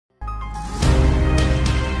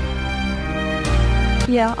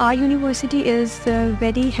Yeah, our university is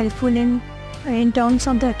very helpful in terms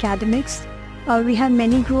of the academics. We have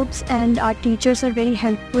many groups and our teachers are very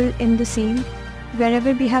helpful in the same.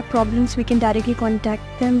 Wherever we have problems, we can directly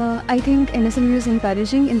contact them. I think NSMU is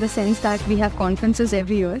encouraging in the sense that we have conferences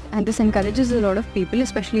every year, and this encourages a lot of people,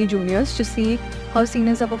 especially juniors, to see how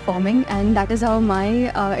seniors are performing, and that is how my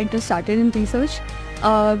interest started in research.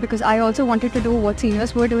 Because I also wanted to do what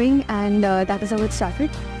seniors were doing, and that is how it started.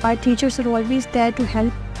 Our teachers are always there to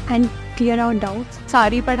help and clear our doubts.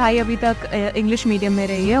 सारी पढ़ाई अभी तक English medium में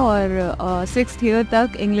रही है और 6th year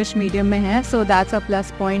तक English medium में है, so that's a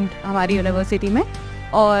plus point हमारी यूनिवर्सिटी में।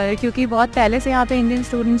 और क्योंकि बहुत पहले से यहाँ पे इंडियन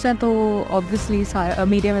स्टूडेंट्स हैं तो ऑब्वियसली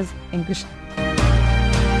मीडियम इज़ इंग्लिश।